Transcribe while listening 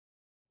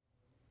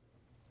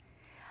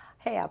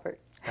Hey, Albert.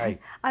 Hi.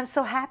 I'm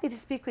so happy to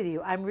speak with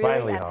you. I'm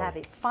really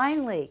happy.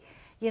 Finally.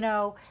 You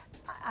know,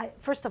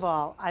 first of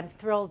all, I'm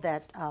thrilled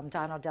that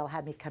Don Odell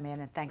had me come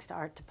in, and thanks to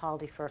Art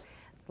Tipaldi for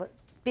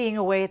being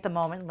away at the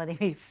moment and letting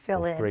me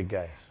fill in. Great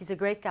guys. He's a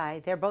great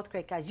guy. They're both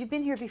great guys. You've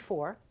been here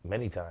before.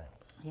 Many times.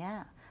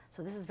 Yeah.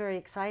 So this is very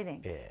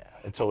exciting. Yeah.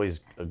 It's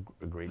always a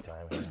great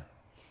time here.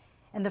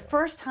 And the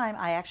first time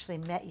I actually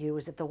met you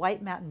was at the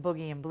White Mountain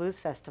Boogie and Blues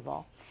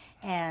Festival.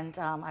 And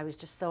I was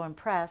just so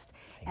impressed.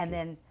 Thank you.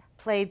 Then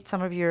played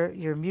some of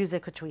your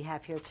music, which we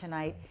have here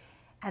tonight. Nice.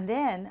 And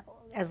then,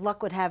 as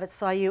luck would have it,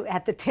 saw you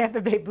at the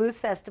Tampa Bay Blues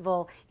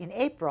Festival in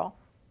April.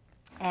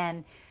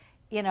 And,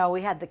 you know,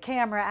 we had the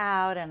camera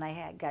out, and I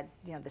had got,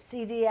 you know, the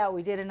CD out.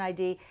 We did an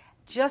ID.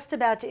 Just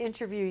about to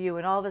interview you,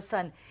 and all of a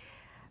sudden,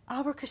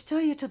 Albet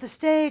Castiglia to the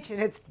stage,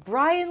 and it's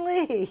Brian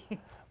Lee.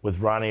 With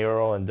Ronnie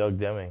Earl and Doug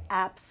Deming.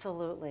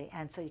 Absolutely.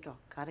 And so you go,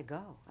 gotta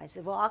go. I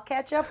said, well, I'll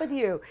catch up with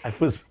you. I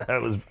was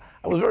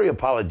very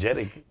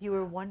apologetic. You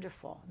were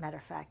wonderful. Matter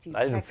of fact, you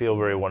I didn't feel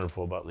very me.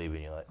 wonderful about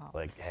leaving you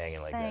like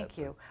hanging like that. Thank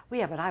you. Well,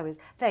 yeah, but I was.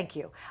 Thank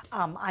you.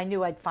 I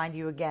knew I'd find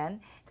you again,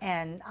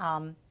 and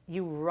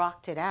you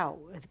rocked it out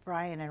with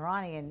Brian and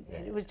Ronnie, and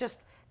it was just.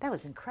 That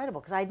was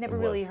incredible because I'd never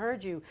really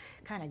heard you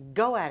kind of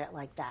go at it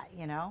like that,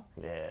 you know?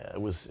 Yeah,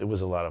 it was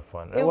a lot of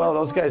fun. Well,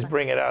 those guys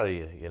bring it out of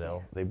you, you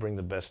know? They bring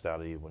the best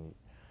out of you when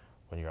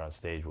you're on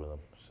stage with them.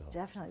 So.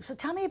 Definitely. So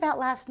tell me about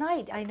last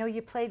night. I know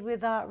you played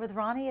with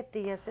Ronnie at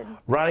the Sydney.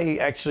 Ronnie,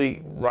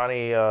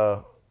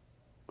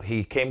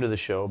 he came to the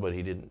show, but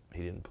he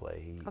didn't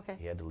play.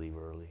 He had to leave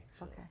early.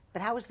 So. Okay.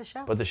 But how was the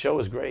show? But the show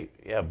was great.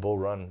 Yeah, Bull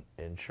Run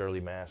in Shirley,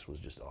 Mass was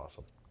just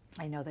awesome.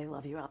 I know they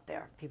love you out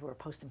there. People were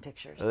posting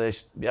pictures.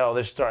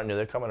 They're starting to.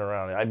 They're coming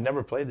around. I'd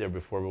never played there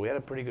before, but we had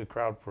a pretty good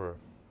crowd for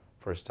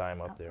first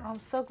time up there. I'm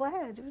so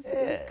glad. It was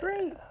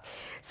great.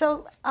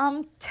 So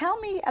tell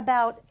me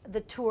about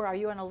the tour. Are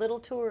you on a little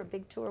tour, a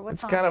big tour?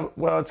 What's it's kind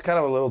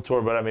of a little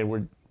tour, but I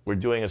mean we're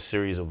doing a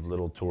series of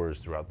little tours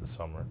throughout the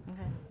summer.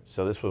 Okay.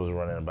 So this was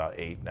running about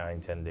 8,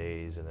 9, 10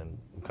 days, and then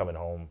I'm coming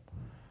home.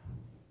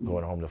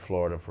 Going home to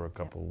Florida for a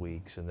couple of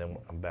weeks, and then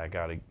I'm back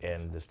out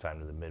again, this time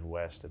to the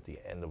Midwest at the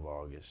end of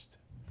August.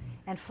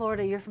 And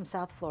Florida, you're from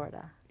South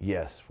Florida.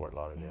 Yes, Fort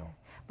Lauderdale.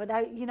 Yeah. But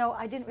I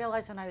didn't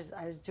realize when I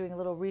was doing a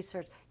little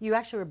research, you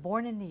actually were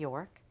born in New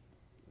York.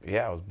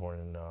 Yeah, I was born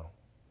in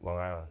Long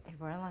Island. You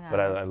were born in Long Island.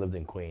 But I lived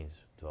in Queens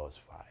until I was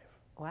 5.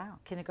 Wow,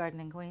 kindergarten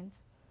in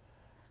Queens.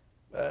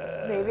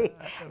 Maybe.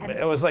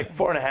 It was like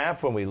 4 and a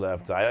half when we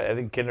left. I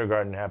think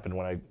kindergarten happened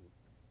when I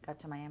got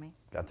to Miami.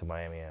 Got to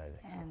Miami.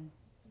 And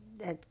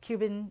at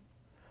Cuban.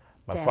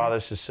 My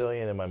father's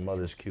Sicilian and my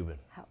mother's Cuban.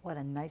 What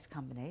a nice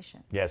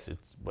combination. Yes,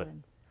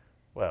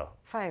 well.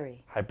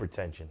 Fiery.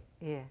 Hypertension.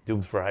 Yeah.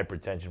 Doomed for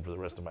hypertension for the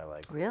rest of my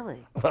life.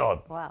 Really?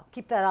 Well, wow.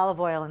 Keep that olive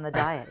oil in the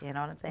diet, you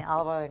know what I'm saying?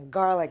 Olive oil and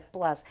garlic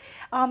plus.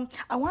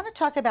 I want to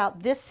talk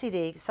about this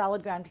CD,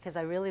 Solid Ground, because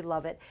I really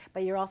love it,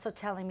 but you're also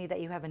telling me that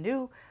you have a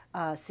new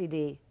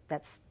CD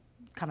that's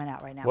coming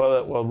out right now.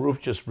 Well, Roof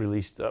just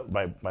released,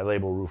 my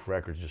label Roof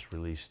Records just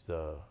released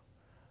a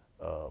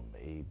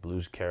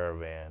Blues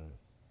Caravan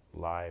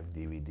live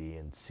DVD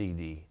and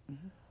CD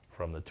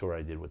from the tour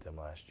I did with them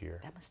last year.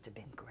 That must have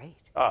been great.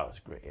 Oh, it was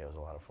great. Yeah, it was a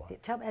lot of fun.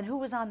 Tell me, and who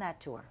was on that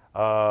tour?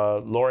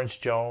 Lawrence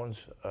Jones,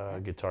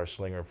 guitar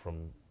slinger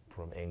from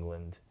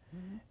England,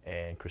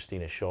 and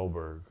Christina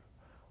Schoberg,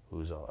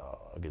 who's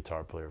a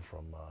guitar player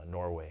from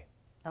Norway.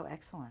 Oh,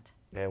 excellent.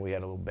 And we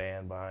had a little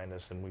band behind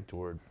us, and we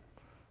toured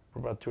for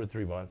about 2 or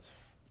 3 months.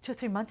 2 or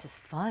 3 months is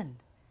fun.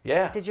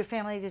 Yeah. Did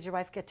your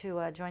wife get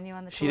to join you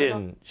on the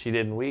tour? She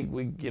didn't.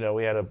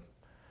 We had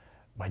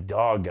my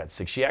dog got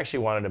sick. She actually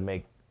wanted to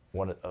make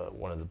one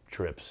of the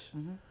trips,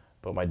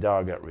 but my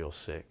dog got real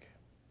sick,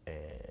 and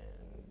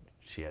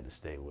she had to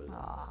stay with it.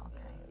 Oh,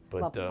 okay.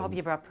 But well, hope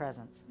you brought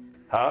presents.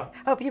 Huh?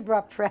 Hope you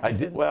brought presents. I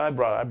did. Well, I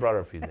brought her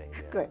a few things.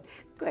 Yeah.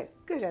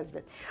 Good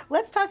husband.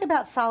 Let's talk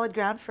about Solid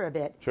Ground for a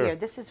bit. Sure. Here,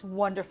 this is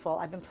wonderful.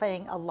 I've been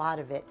playing a lot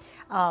of it.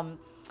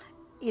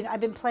 You know,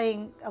 I've been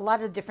playing a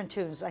lot of different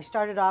tunes. I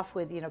started off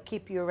with, you know,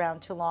 Keep You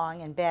Around Too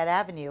Long and Bad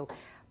Avenue,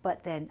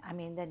 but then,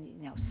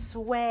 you know,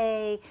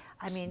 Sway.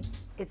 I mean,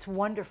 it's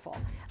wonderful.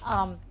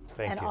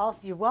 Thank you.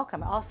 Also, you're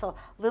welcome. Also,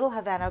 Little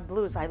Havana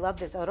Blues. I love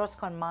this. Arroz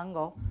con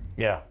mango.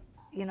 Yeah.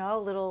 You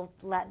know, little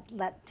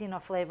Latino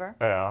flavor.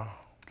 Yeah.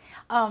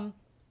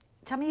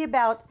 Tell me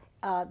about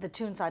the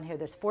tunes on here.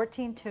 There's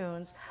 14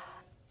 tunes.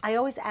 I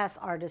always ask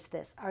artists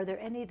this. Are there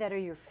any that are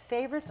your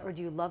favorites, or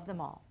do you love them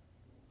all?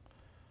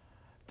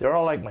 They're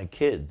all like my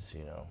kids,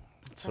 you know.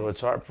 That's so right.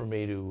 it's hard for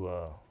me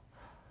to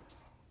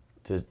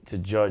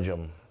judge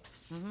them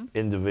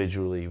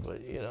individually, but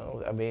you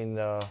know, I mean,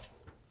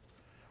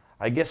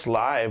 I guess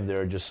live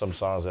there are just some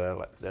songs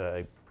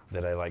that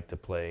I like to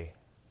play,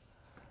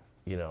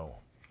 you know,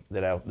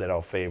 that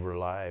I'll favor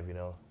live, you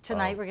know.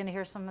 Tonight we're going to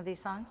hear some of these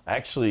songs?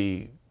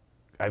 Actually,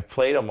 I've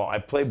played them all. I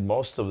played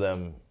most of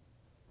them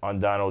on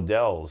Don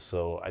Odell's,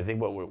 so I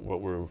think what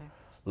we're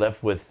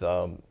left with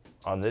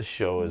on this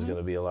show is going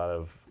to be a lot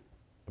of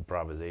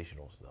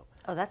improvisational stuff.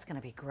 Oh, that's going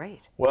to be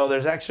great. Well,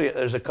 there's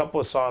a couple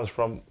of songs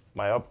from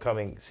my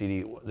upcoming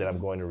CD that I'm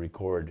going to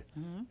record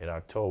in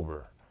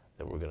October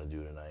that we're going to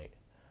do tonight.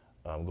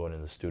 I'm going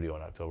in the studio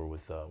in October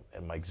with,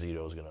 and Mike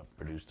Zito is going to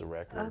produce the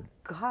record. Oh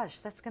gosh,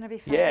 that's going to be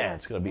fabulous. Yeah,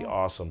 it's going to be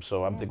awesome.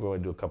 So I'm thinking we're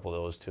going to do a couple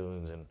of those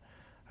tunes, and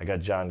I got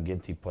John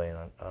Ginty playing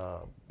on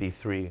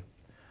B3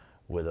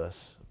 with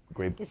us.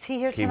 Great. Is he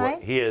here keyboard.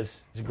 tonight? He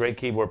is. He's a great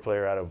keyboard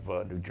player out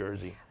of New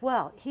Jersey.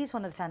 Well, he's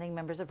one of the founding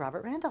members of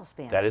Robert Randolph's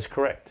band. That is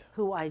correct.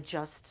 Who I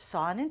just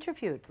saw and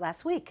interviewed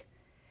last week.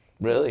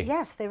 Really?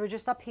 Yes, they were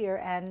just up here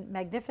and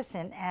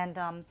magnificent.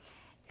 And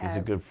he's a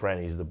good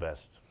friend. He's the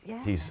best.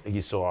 Yeah.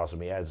 He's so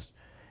awesome. He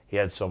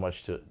adds so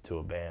much to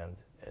a band,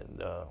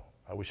 and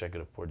I wish I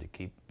could afford to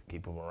keep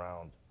him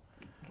around.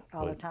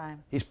 All the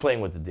time. He's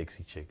playing with the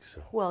Dixie Chicks.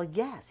 So. Well,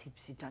 yes, he's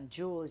done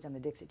Jewel, he's done the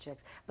Dixie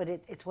Chicks, but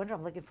it's wonderful.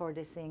 I'm looking forward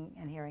to seeing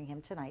and hearing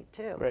him tonight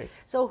too. Great.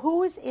 So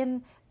who is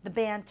in the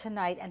band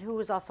tonight, and who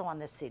is also on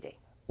this CD?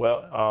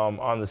 Well,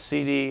 on the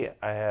CD,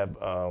 I have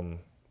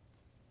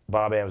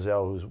Bob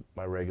Amzell, who's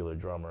my regular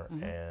drummer,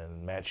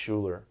 and Matt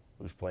Schuler,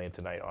 who's playing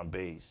tonight on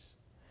bass.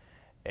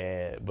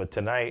 But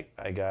tonight,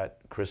 I got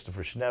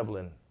Christopher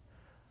Schneblin,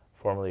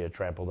 formerly of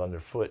Trampled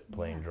Underfoot,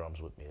 playing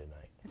drums with me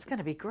tonight. It's going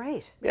to be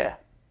great. Yeah.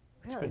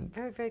 Really,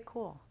 very, very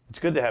cool. It's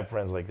good to have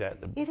friends like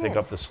that to pick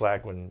up is. the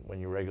slack when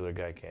your regular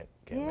guy can't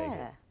make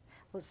it.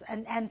 Well,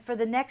 and for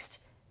the next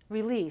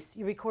release,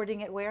 you're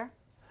recording it where?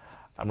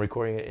 I'm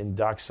recording it in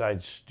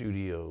Dockside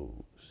Studios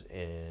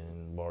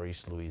in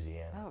Maurice,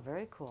 Louisiana. Oh,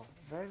 very cool.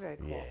 Very, very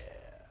cool. Yeah.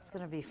 It's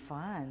going to be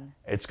fun.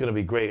 It's going to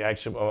be great.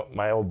 Actually,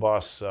 my old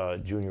boss,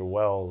 Junior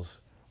Wells,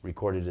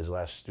 recorded his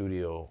last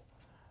studio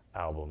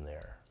album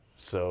there.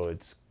 So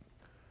it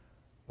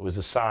was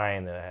a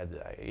sign that I had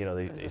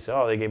to, they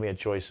said, they gave me a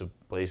choice of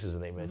places,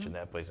 and they mentioned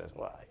that place. I said,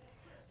 well, I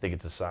think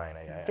it's a sign.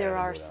 There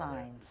are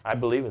signs. I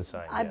believe in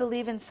signs. I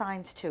believe in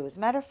signs too. As a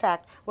matter of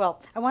fact,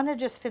 well, I want to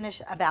just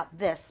finish about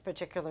this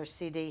particular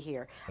CD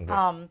here.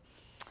 Okay.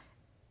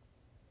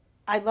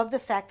 I love the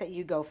fact that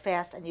you go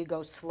fast and you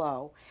go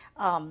slow.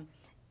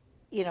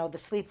 The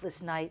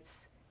Sleepless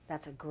Nights,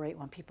 that's a great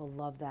one. People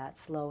love that,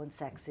 slow and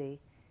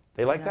sexy.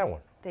 They like that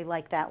one. They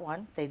like that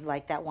one. They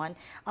like that one.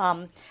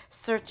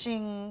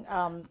 Searching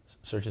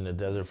the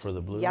Desert for the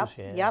Blues. Yep,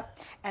 Yeah. yep.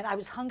 And I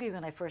was hungry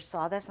when I first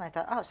saw this, and I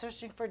thought, oh,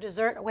 Searching for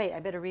Dessert. Wait, I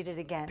better read it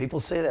again. People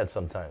say that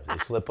sometimes. They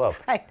slip up.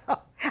 I know.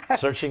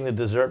 Searching the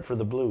Dessert for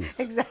the Blues.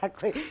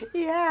 Exactly.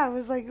 Yeah, it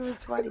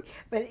was funny.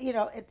 But,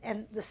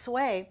 and the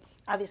Sway,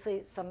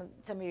 obviously some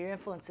of your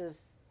influences,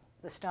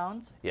 the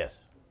Stones. Yes.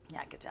 Yeah,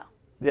 I could tell.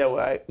 Yeah,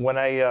 well, when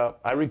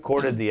I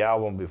recorded the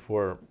album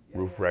before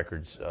Roof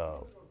Records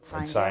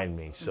signed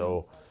me,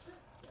 so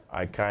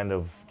I kind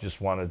of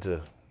just wanted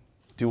to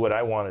do what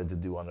I wanted to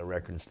do on the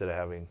record instead of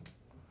having,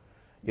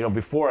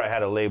 before I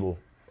had a label,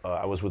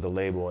 I was with a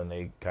label, and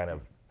they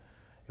it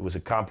was a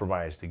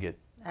compromise to get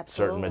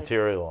certain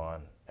material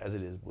on, as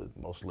it is with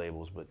most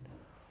labels. But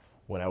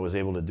when I was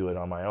able to do it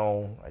on my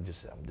own, I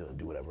just said, I'm going to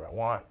do whatever I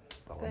want,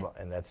 blah, blah, blah,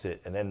 and that's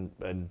it.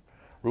 And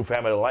Roof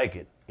happened to like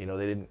it. It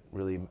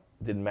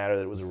didn't matter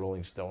that it was a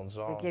Rolling Stones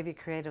song. They gave you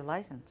creative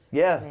license.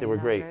 Yeah, they were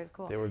great. Very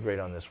cool. They were great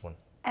on this one.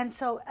 And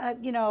so,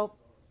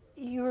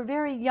 you were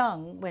very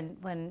young when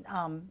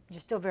you're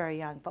still very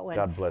young, but when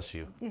God bless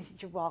you.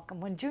 You're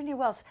welcome. When Junior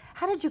Wells,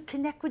 how did you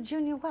connect with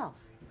Junior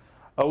Wells?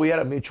 Oh, we had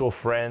a mutual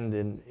friend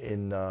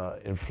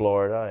in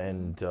Florida,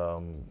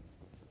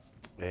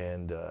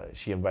 and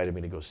she invited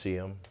me to go see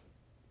him,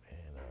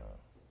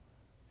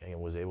 and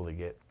was able to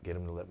get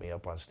him to let me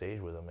up on stage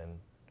with him, and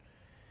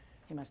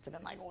You must have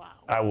been like, wow.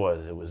 I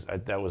was.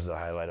 That was the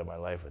highlight of my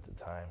life at the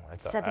time. I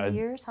thought 7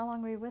 years? How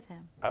long were you with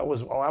him? I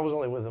was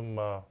only with him.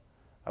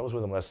 I was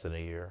with him less than a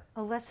year.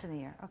 Oh, less than a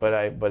year.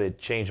 Okay. But it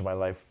changed my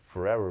life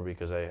forever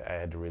because I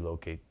had to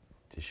relocate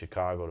to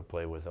Chicago to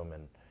play with him,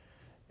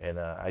 and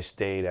I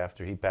stayed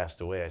after he passed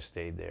away. I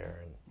stayed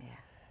there,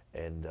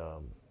 and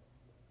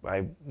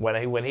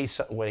when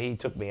he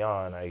took me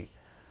on,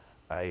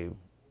 I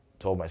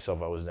told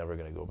myself I was never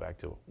going to go back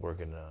to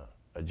working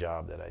a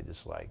job that I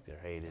disliked or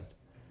hated,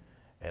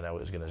 and I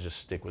was going to just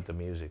stick with the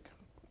music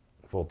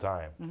full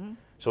time. Mm-hmm.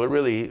 So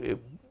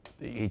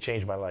he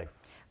changed my life.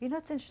 You know,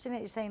 it's interesting that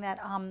you're saying that.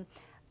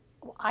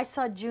 I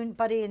saw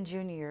Buddy and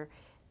Junior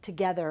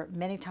together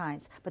many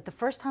times, but the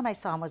first time I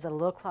saw him was at a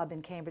little club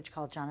in Cambridge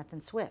called Jonathan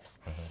Swift's.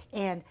 Mm-hmm.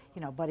 And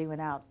Buddy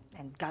went out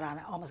and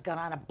almost got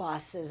on a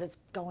bus as it's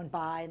going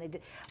by, and they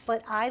did.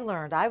 But I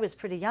was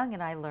pretty young,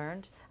 and I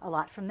learned a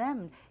lot from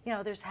them.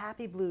 There's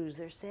happy blues,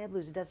 there's sad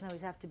blues. It doesn't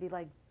always have to be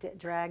like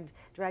dragged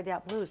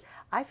out blues.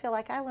 I feel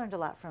like I learned a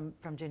lot from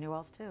Junior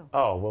Wells too.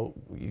 Oh well,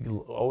 you can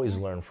always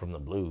learn from the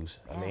blues.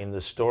 Yeah. I mean, the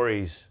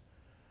stories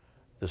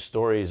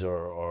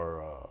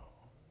are.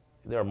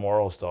 There are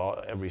morals to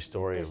every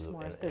story there's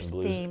of there's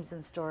blues. Themes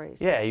and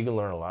stories. Yeah, you can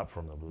learn a lot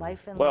from the blues.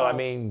 Life and love. I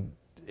mean,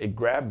 it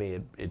grabbed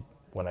me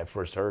when I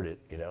first heard it,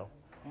 Yeah.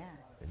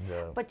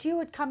 And, but you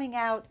were coming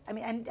out, I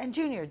mean, and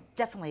Junior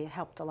definitely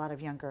helped a lot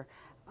of younger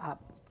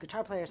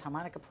guitar players,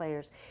 harmonica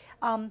players.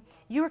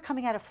 You were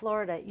coming out of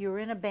Florida, you were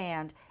in a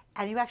band,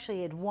 and you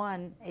actually had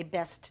won a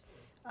Best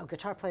a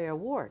Guitar Player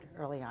Award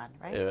early on,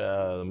 right?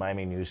 The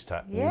Miami New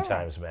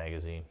Times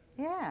magazine.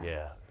 Yeah.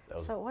 Yeah.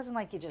 So it wasn't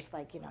like you just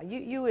like, you know,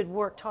 you had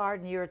worked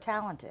hard and you were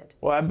talented.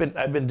 Well, I've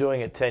been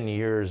doing it 10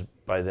 years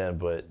by then,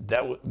 but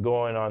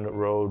going on the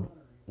road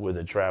with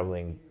a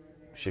traveling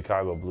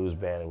Chicago blues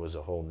band, it was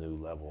a whole new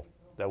level.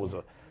 That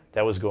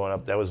was going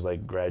up. That was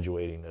like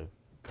graduating to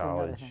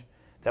college.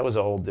 That was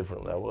a whole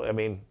different level. I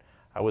mean,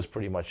 I was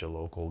pretty much a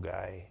local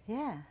guy.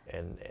 Yeah.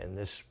 And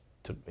this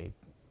took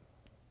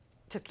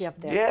you up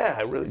there. Yeah,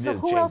 I really did. So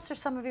who else are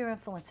some of your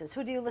influences?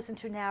 Who do you listen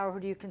to now, or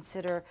who do you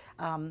consider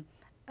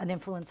an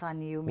influence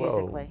on you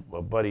musically?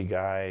 Well, Buddy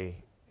Guy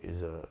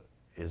is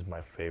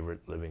my favorite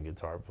living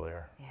guitar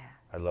player. Yeah.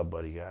 I love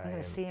Buddy Guy. I'm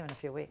going to see him in a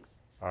few weeks.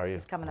 Are you?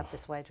 He's coming up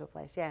this way to a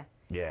place, yeah.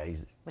 Yeah,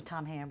 he's... With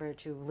Tom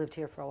Hambridge, who lived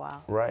here for a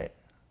while. Right.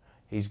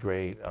 He's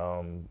great.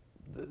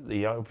 The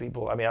younger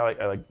people, I mean,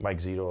 I like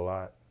Mike Zito a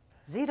lot.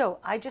 Zito,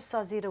 I just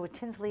saw Zito with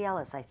Tinsley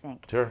Ellis, I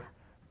think. Sure.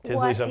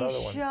 Tinsley's what another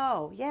a one.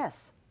 show,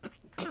 yes.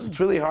 It's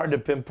really hard to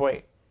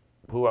pinpoint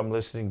who I'm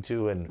listening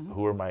to and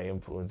who are my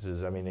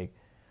influences. I mean,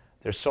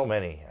 there's so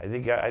many. I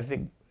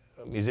think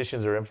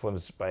musicians are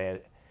influenced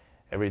by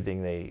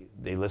everything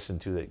they listen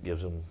to that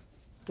gives them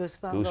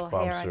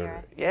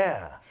goosebumps.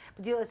 Yeah.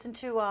 But do you listen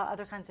to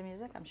other kinds of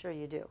music? I'm sure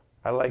you do.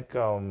 I like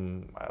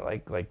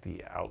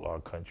the outlaw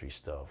country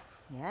stuff.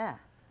 Yeah.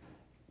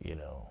 You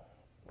know.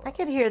 I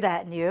can hear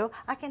that in you.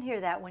 I can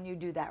hear that when you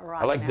do that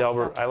rock. I like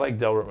Delbert. I like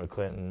Delbert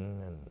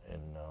McClinton and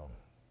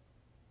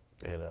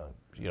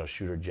you know,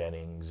 Shooter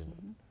Jennings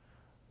and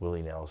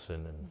Willie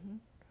Nelson and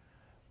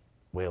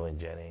Waylon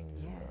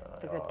Jennings. Yeah,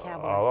 and, the good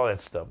Cowboys. All that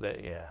stuff. Yeah.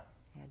 Yeah,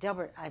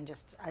 Delbert.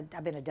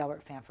 I've been a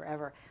Delbert fan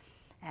forever.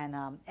 And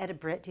Etta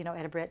Britt, do you know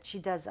Etta Britt? She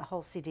does a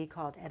whole CD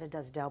called Etta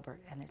Does Delbert,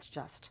 and it's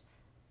just...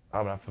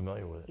 I'm not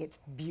familiar with it. It's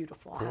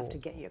beautiful. Cool. I'll have to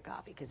get you a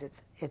copy because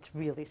it's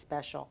really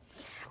special.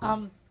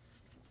 Cool.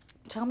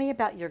 Tell me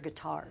about your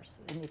guitars.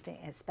 Anything,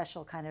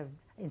 special kind of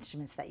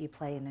instruments that you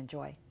play and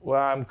enjoy? Well,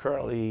 I'm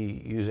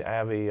currently using, I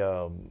have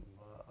a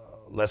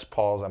Les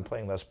Pauls. I'm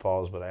playing Les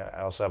Pauls, but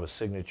I also have a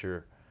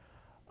signature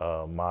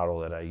model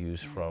that I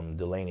use from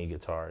Delaney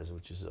Guitars,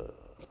 which is a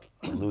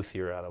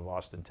luthier out of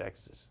Austin,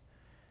 Texas.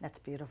 That's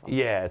beautiful.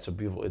 Yeah, it's a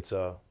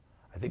beautiful.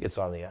 I think it's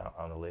on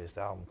the latest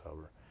album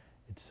cover.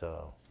 It's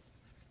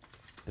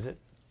is it?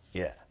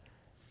 Yeah,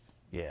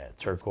 yeah,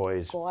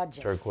 turquoise,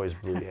 gorgeous. Turquoise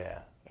blue. Yeah.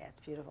 Yeah,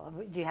 it's beautiful.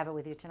 Do you have it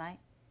with you tonight?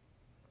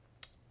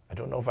 I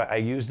don't know if I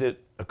used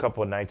it a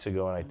couple of nights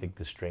ago, and I think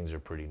the strings are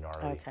pretty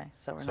gnarly. Okay,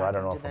 so we're not So I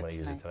don't know gonna if do I'm that going to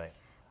use it tonight. tonight.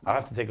 I'll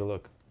have to take a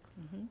look.